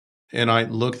architecture, and I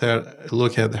look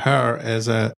at her as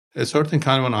a certain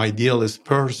kind of an idealist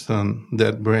person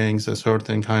that brings a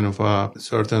certain kind of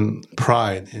certain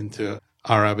pride into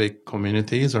Arabic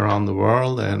communities around the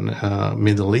world and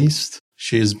Middle East.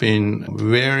 She's been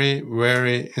very,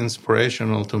 very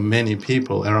inspirational to many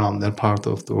people around that part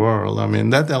of the world. I mean,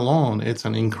 that alone, it's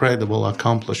an incredible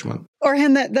accomplishment.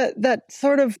 Orhan, that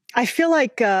sort of, I feel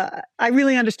like I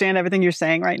really understand everything you're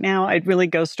saying right now. It really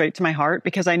goes straight to my heart,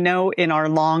 because I know in our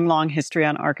long, long history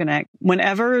on Archinect,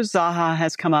 whenever Zaha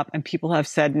has come up and people have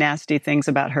said nasty things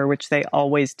about her, which they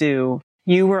always do,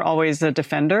 you were always a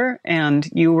defender, and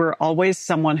you were always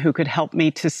someone who could help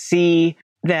me to see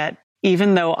that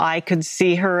even though I could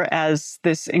see her as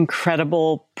this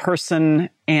incredible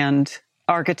person and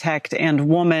architect and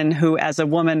woman who, as a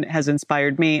woman, has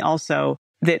inspired me also,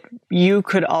 that you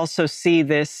could also see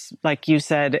this, like you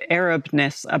said,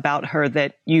 Arabness about her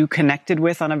that you connected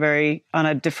with on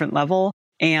a different level.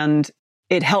 And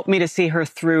it helped me to see her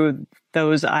through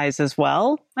those eyes as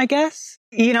well, I guess.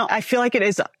 I feel like it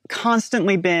has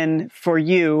constantly been for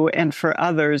you and for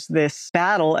others, this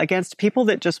battle against people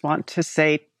that just want to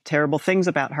say terrible things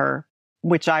about her,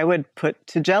 which I would put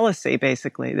to jealousy,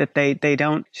 basically, that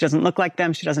she doesn't look like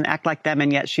them, she doesn't act like them,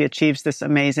 and yet she achieves this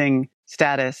amazing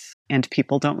status and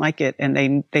people don't like it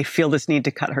and they feel this need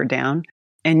to cut her down.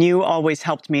 And you always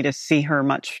helped me to see her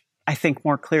much, I think,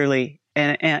 more clearly.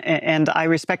 And I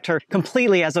respect her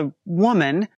completely as a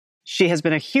woman. She has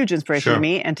been a huge inspiration to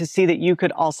me, and to see that you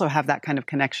could also have that kind of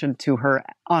connection to her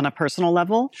on a personal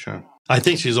level. Sure. I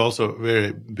think she's also a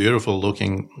very beautiful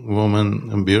looking woman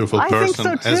and beautiful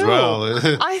person as well.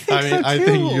 I think so too. I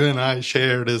think you and I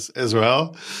share this as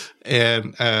well.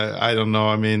 And I don't know.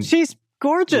 I mean, she's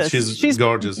gorgeous. She's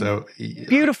gorgeous. So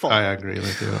beautiful. I agree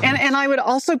with you. And I would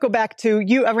also go back to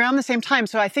you around the same time.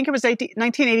 So I think it was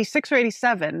 1986 or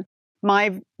 87.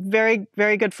 My very,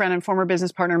 very good friend and former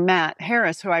business partner, Matt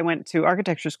Harris, who I went to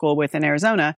architecture school with in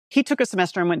Arizona, he took a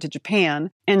semester and went to Japan,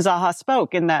 and Zaha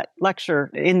spoke in their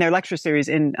lecture series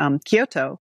in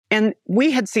Kyoto. And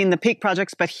we had seen the peak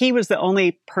projects, but he was the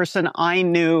only person I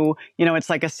knew, it's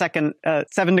like a second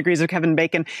 7 Degrees of Kevin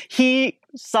Bacon. He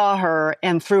saw her,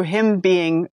 and through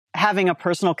him having a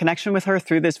personal connection with her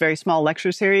through this very small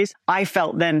lecture series, I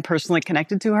felt then personally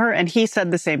connected to her. And he said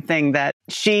the same thing, that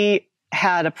she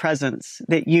had a presence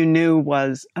that you knew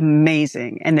was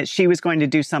amazing and that she was going to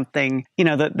do something.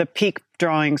 The peak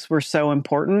drawings were so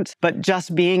important, but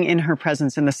just being in her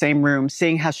presence in the same room,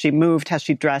 seeing how she moved, how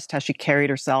she dressed, how she carried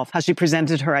herself, how she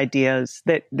presented her ideas,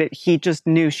 that he just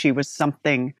knew she was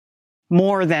something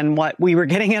more than what we were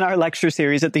getting in our lecture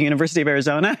series at the University of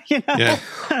Arizona. Yeah.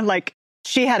 Like,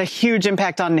 she had a huge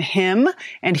impact on him,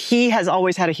 and he has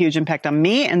always had a huge impact on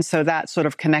me. And so that sort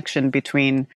of connection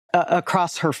between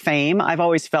across her fame, I've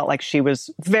always felt like she was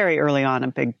very early on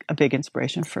a big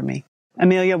inspiration for me.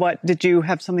 Amelia, did you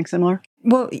have something similar?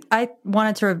 Well, I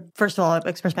wanted to, first of all,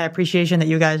 express my appreciation that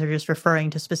you guys are just referring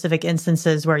to specific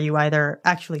instances where you either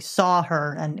actually saw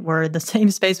her and were in the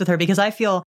same space with her, because I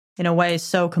feel in a way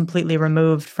so completely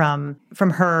removed from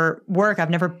her work. I've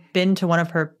never been to one of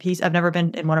her pieces. I've never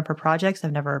been in one of her projects.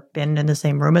 I've never been in the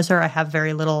same room as her. I have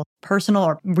very little personal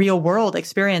or real world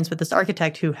experience with this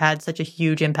architect who had such a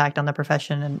huge impact on the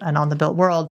profession and on the built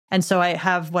world. And so I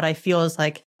have what I feel is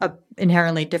like a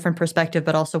inherently different perspective,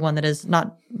 but also one that is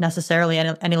not necessarily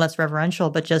any less reverential,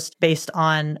 but just based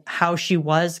on how she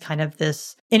was kind of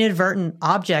this inadvertent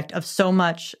object of so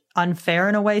much unfair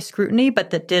in a way scrutiny, but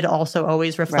that did also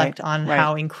always reflect on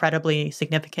how incredibly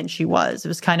significant she was. It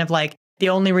was kind of like the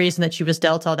only reason that she was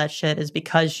dealt all that shit is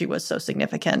because she was so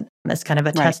significant. It's kind of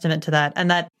a testament to that.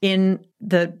 And that in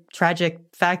the tragic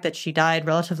fact that she died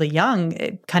relatively young,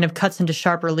 it kind of cuts into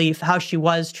sharp relief how she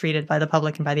was treated by the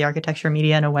public and by the architecture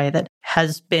media in a way that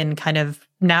has been kind of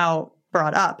now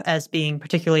brought up as being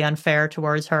particularly unfair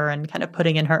towards her, and kind of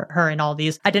putting in her in all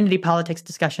these identity politics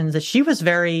discussions that she was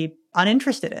very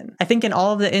uninterested in. I think in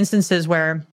all of the instances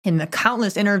where, in the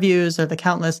countless interviews or the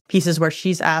countless pieces where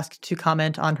she's asked to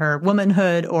comment on her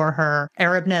womanhood or her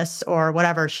Arabness or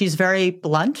whatever, she's very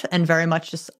blunt and very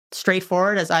much just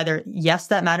straightforward as either, yes,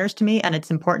 that matters to me and it's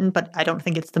important, but I don't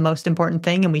think it's the most important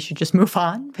thing and we should just move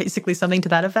on, basically something to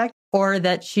that effect, or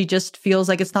that she just feels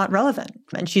like it's not relevant.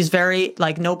 And she's very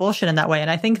like no bullshit in that way.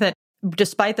 And I think that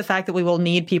despite the fact that we will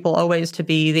need people always to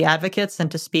be the advocates and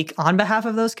to speak on behalf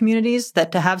of those communities,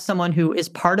 that to have someone who is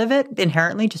part of it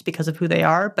inherently just because of who they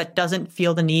are, but doesn't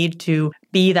feel the need to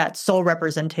be that sole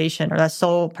representation or that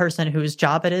sole person whose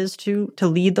job it is to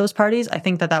lead those parties, I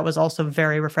think that was also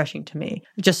very refreshing to me,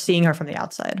 just seeing her from the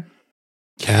outside.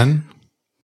 Ken?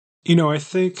 I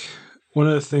think one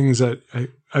of the things that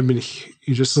I've been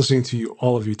just listening to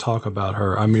all of you talk about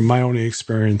her. I mean, my only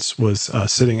experience was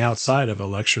sitting outside of a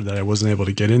lecture that I wasn't able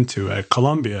to get into at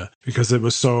Columbia because it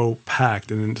was so packed,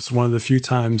 and it's one of the few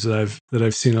times that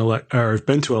I've seen or I've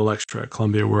been to a lecture at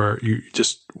Columbia where you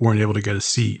just weren't able to get a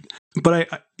seat. But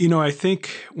I think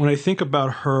when I think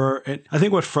about her, I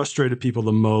think what frustrated people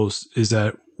the most is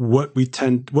that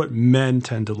what men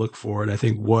tend to look for, and I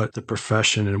think what the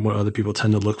profession and what other people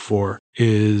tend to look for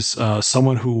is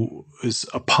someone who is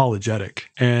apologetic.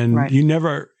 And you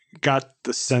never got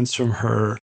the sense from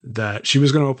her that she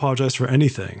was going to apologize for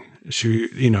anything.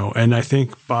 And I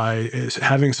think by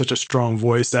having such a strong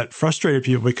voice, that frustrated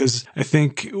people, because I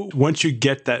think once you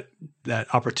get that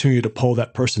opportunity to pull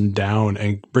that person down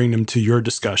and bring them to your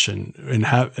discussion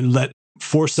and let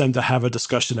force them to have a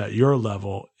discussion at your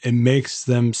level, it makes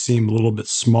them seem a little bit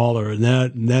smaller. And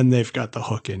then they've got the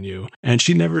hook in you. And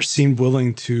she never seemed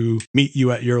willing to meet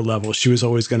you at your level. She was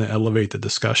always going to elevate the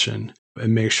discussion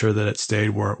and make sure that it stayed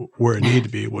where it needed to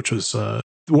be, which was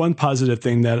one positive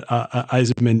thing that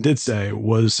Eisenman did say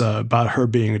was about her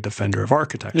being a defender of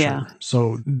architecture. Yeah.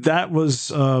 So that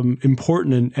was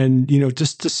important. And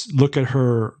just look at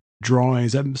her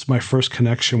drawings. That was my first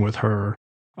connection with her,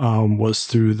 was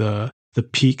through the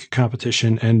Peak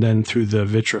competition and then through the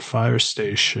Vitra Fire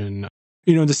Station.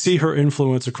 To see her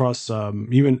influence across,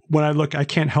 even when I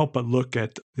can't help but look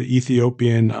at the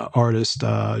Ethiopian artist,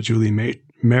 Julie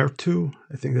Mertu,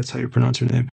 I think that's how you pronounce her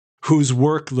name, whose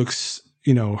work looks,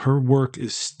 her work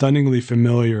is stunningly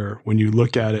familiar when you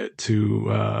look at it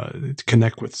to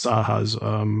connect with Zaha's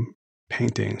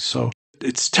paintings. So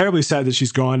it's terribly sad that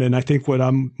she's gone. And I think what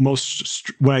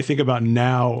I think about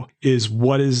now is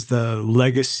what is the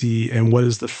legacy and how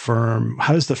does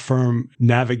the firm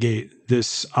navigate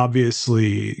this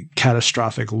obviously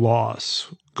catastrophic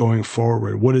loss going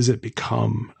forward? What does it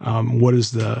become?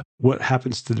 What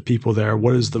happens to the people there?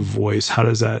 What is the voice? How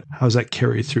does that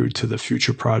carry through to the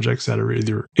future projects that are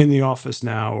either in the office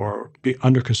now or be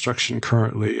under construction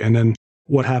currently? And then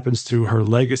what happens to her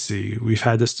legacy? We've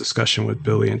had this discussion with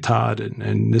Billy and Todd,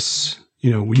 and this,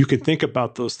 you can think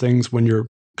about those things when you're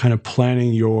kind of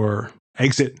planning your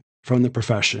exit from the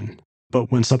profession.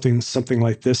 But when something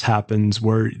like this happens,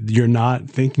 where you're not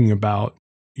thinking about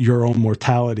your own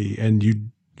mortality, and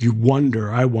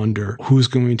I wonder who's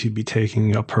going to be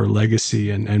taking up her legacy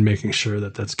and making sure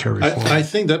that that's carried forward. I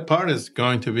think that part is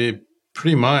going to be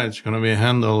pretty much going to be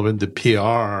handled with the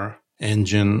PR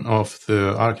engine of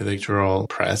the architectural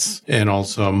press and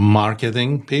also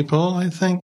marketing people, I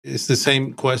think. It's the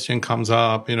same question comes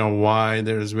up, why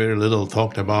there's very little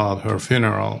talked about her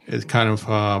funeral. It kind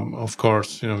of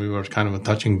course, we were kind of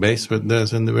touching base with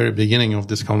this in the very beginning of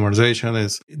this conversation,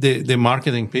 is the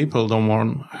marketing people don't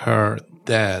want her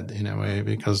dead in a way,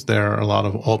 because there are a lot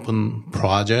of open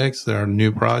projects. There are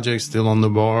new projects still on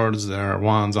the boards. There are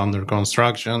ones under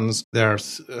constructions.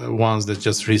 There's ones that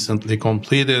just recently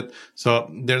completed. So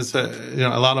there's a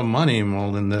lot of money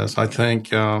involved in this. I think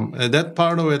that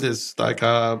part of it is like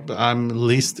I'm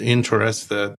least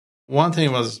interested. One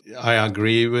thing was I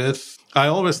agree with. I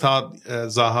always thought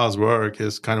Zaha's work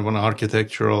is kind of an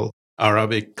architectural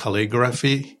Arabic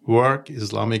calligraphy work,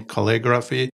 Islamic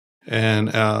calligraphy. And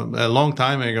a long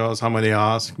time ago, somebody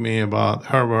asked me about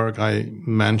her work. I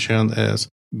mentioned as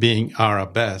being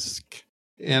arabesque.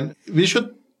 And we should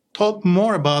talk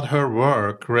more about her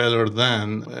work rather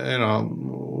than,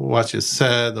 what she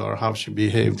said or how she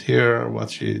behaved here,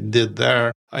 what she did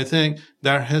there. I think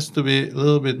there has to be a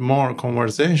little bit more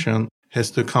conversation has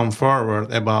to come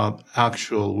forward about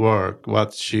actual work,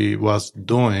 what she was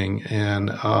doing, and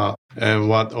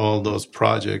what all those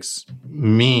projects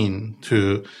mean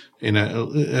to,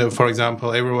 for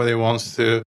example, everybody wants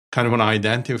to kind of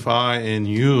identify and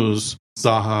use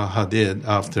Zaha Hadid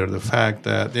after the fact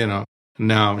that,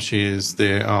 now she is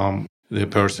the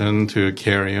person to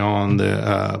carry on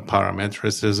the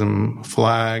parametricism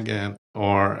flag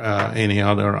or any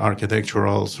other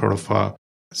architectural sort of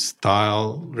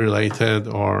style related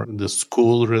or the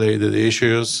school related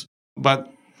issues.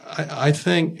 But I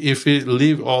think if we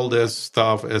leave all this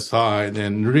stuff aside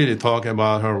and really talk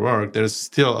about her work, there's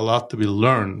still a lot to be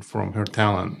learned from her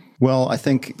talent. Well, I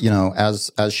think,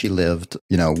 as she lived,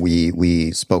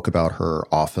 we spoke about her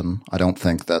often. I don't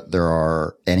think that there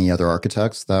are any other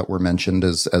architects that were mentioned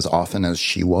as often as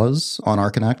she was on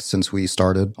Archinect since we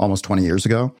started almost 20 years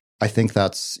ago. I think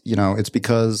that's, it's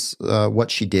because what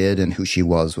she did and who she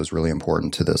was really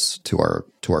important to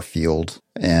our field.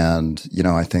 And,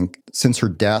 I think since her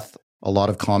death, a lot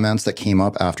of comments that came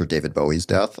up after David Bowie's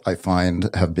death, I find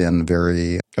have been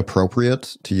very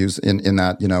appropriate to use in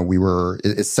that, we were,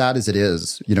 as sad as it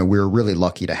is, we were really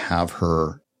lucky to have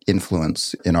her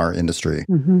influence in our industry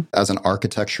as an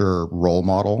architecture role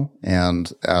model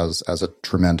and as a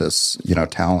tremendous,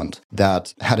 talent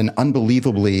that had an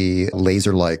unbelievably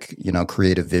laser-like,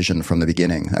 creative vision from the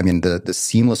beginning. I mean, the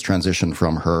seamless transition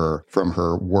from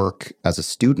her work as a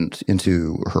student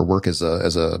into her work as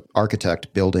a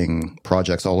architect building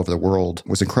projects all over the world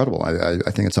was incredible.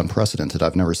 I think it's unprecedented.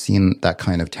 I've never seen that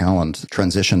kind of talent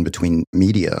transition between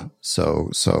media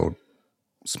so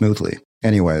smoothly.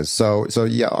 Anyways, so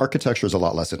yeah, architecture is a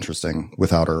lot less interesting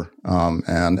without her,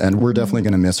 and we're definitely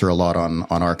going to miss her a lot on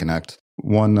Archinect.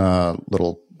 One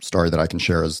little story that I can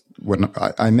share is when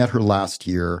I met her last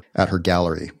year at her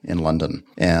gallery in London,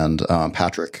 and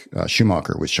Patrick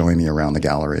Schumacher was showing me around the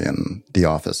gallery and the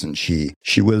office, and she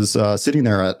was sitting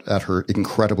there at her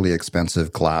incredibly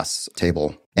expensive glass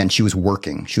table. And she was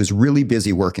working. She was really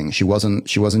busy working. She wasn't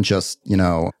just,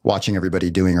 watching everybody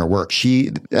doing her work.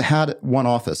 She had one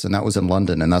office, and that was in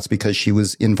London. And that's because she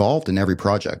was involved in every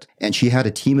project. And she had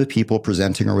a team of people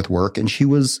presenting her with work. And she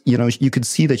was, you could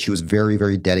see that she was very,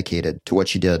 very dedicated to what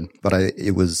she did. But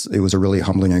it was a really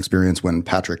humbling experience when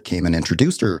Patrick came and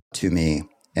introduced her to me.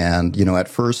 And, at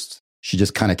first, she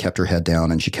just kind of kept her head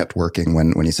down and she kept working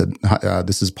when he said, hi,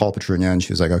 this is Paul Petrunia. And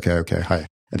she was like, okay, hi.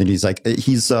 And then he's like,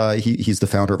 he's the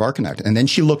founder of Archinect. And then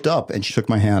she looked up and she shook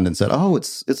my hand and said, "Oh,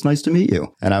 it's nice to meet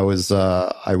you." And I was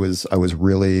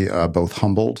really both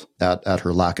humbled at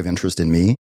her lack of interest in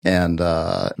me and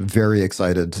very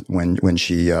excited when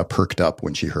she perked up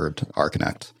when she heard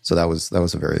Archinect. So that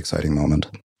was a very exciting moment.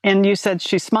 And you said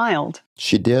she smiled.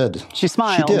 She did. She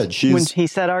smiled. She did. When he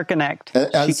said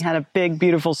Archinect. She had a big,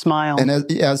 beautiful smile. And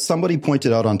as somebody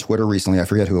pointed out on Twitter recently, I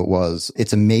forget who it was,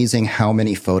 it's amazing how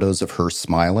many photos of her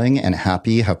smiling and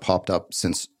happy have popped up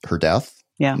since her death.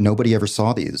 Yeah. Nobody ever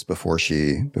saw these before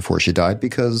she died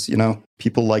because,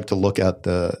 people like to look at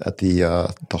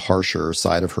the harsher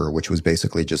side of her, which was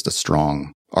basically just a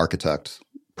strong architect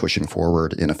pushing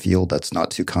forward in a field that's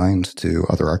not too kind to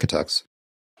other architects.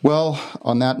 Well,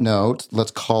 on that note, let's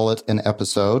call it an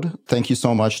episode. Thank you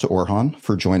so much to Orhan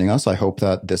for joining us. I hope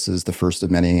that this is the first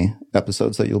of many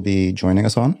episodes that you'll be joining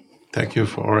us on. Thank you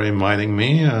for inviting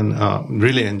me, and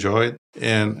really enjoyed.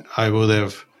 And I would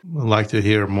have liked to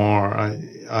hear more.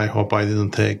 I hope I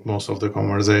didn't take most of the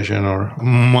conversation or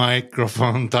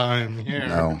microphone time here.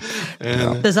 No.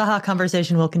 The Zaha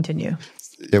conversation will continue.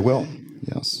 It will.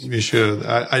 Yes, we should.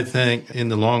 I think in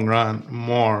the long run,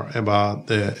 more about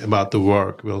the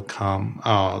work will come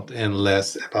out and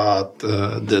less about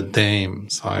the dame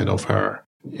side of her.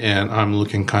 And I'm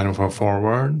looking kind of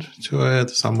forward to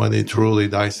it. Somebody truly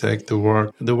dissect the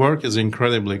work. The work is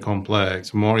incredibly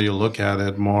complex. More you look at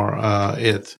it, more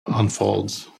it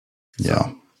unfolds.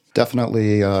 Yeah.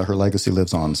 Definitely, her legacy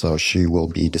lives on, so she will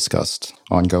be discussed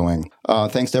ongoing.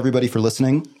 Thanks to everybody for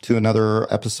listening to another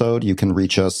episode. You can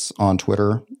reach us on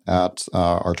Twitter at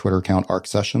our Twitter account, Arc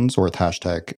Sessions, or with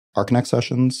hashtag Archinect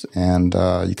Sessions. And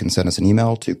you can send us an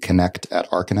email to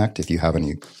connect@archinect if you have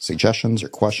any suggestions or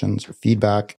questions or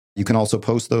feedback. You can also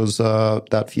post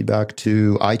that feedback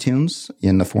to iTunes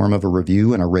in the form of a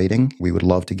review and a rating. We would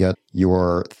love to get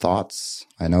your thoughts.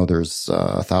 I know there's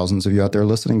thousands of you out there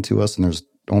listening to us, and there's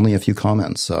only a few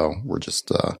comments, so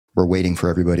we're waiting for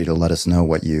everybody to let us know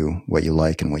what you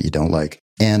like and what you don't like.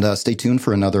 And stay tuned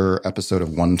for another episode of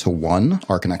 1-to-1,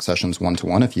 Archinect Sessions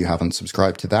 1-to-1. If you haven't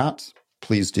subscribed to that,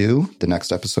 please do. The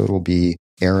next episode will be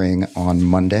airing on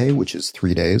Monday, which is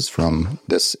 3 days from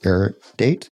this air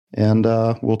date. And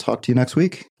we'll talk to you next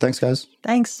week. Thanks, guys.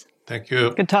 Thanks. Thank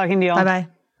you. Good talking to you all. Bye-bye.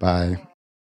 Bye.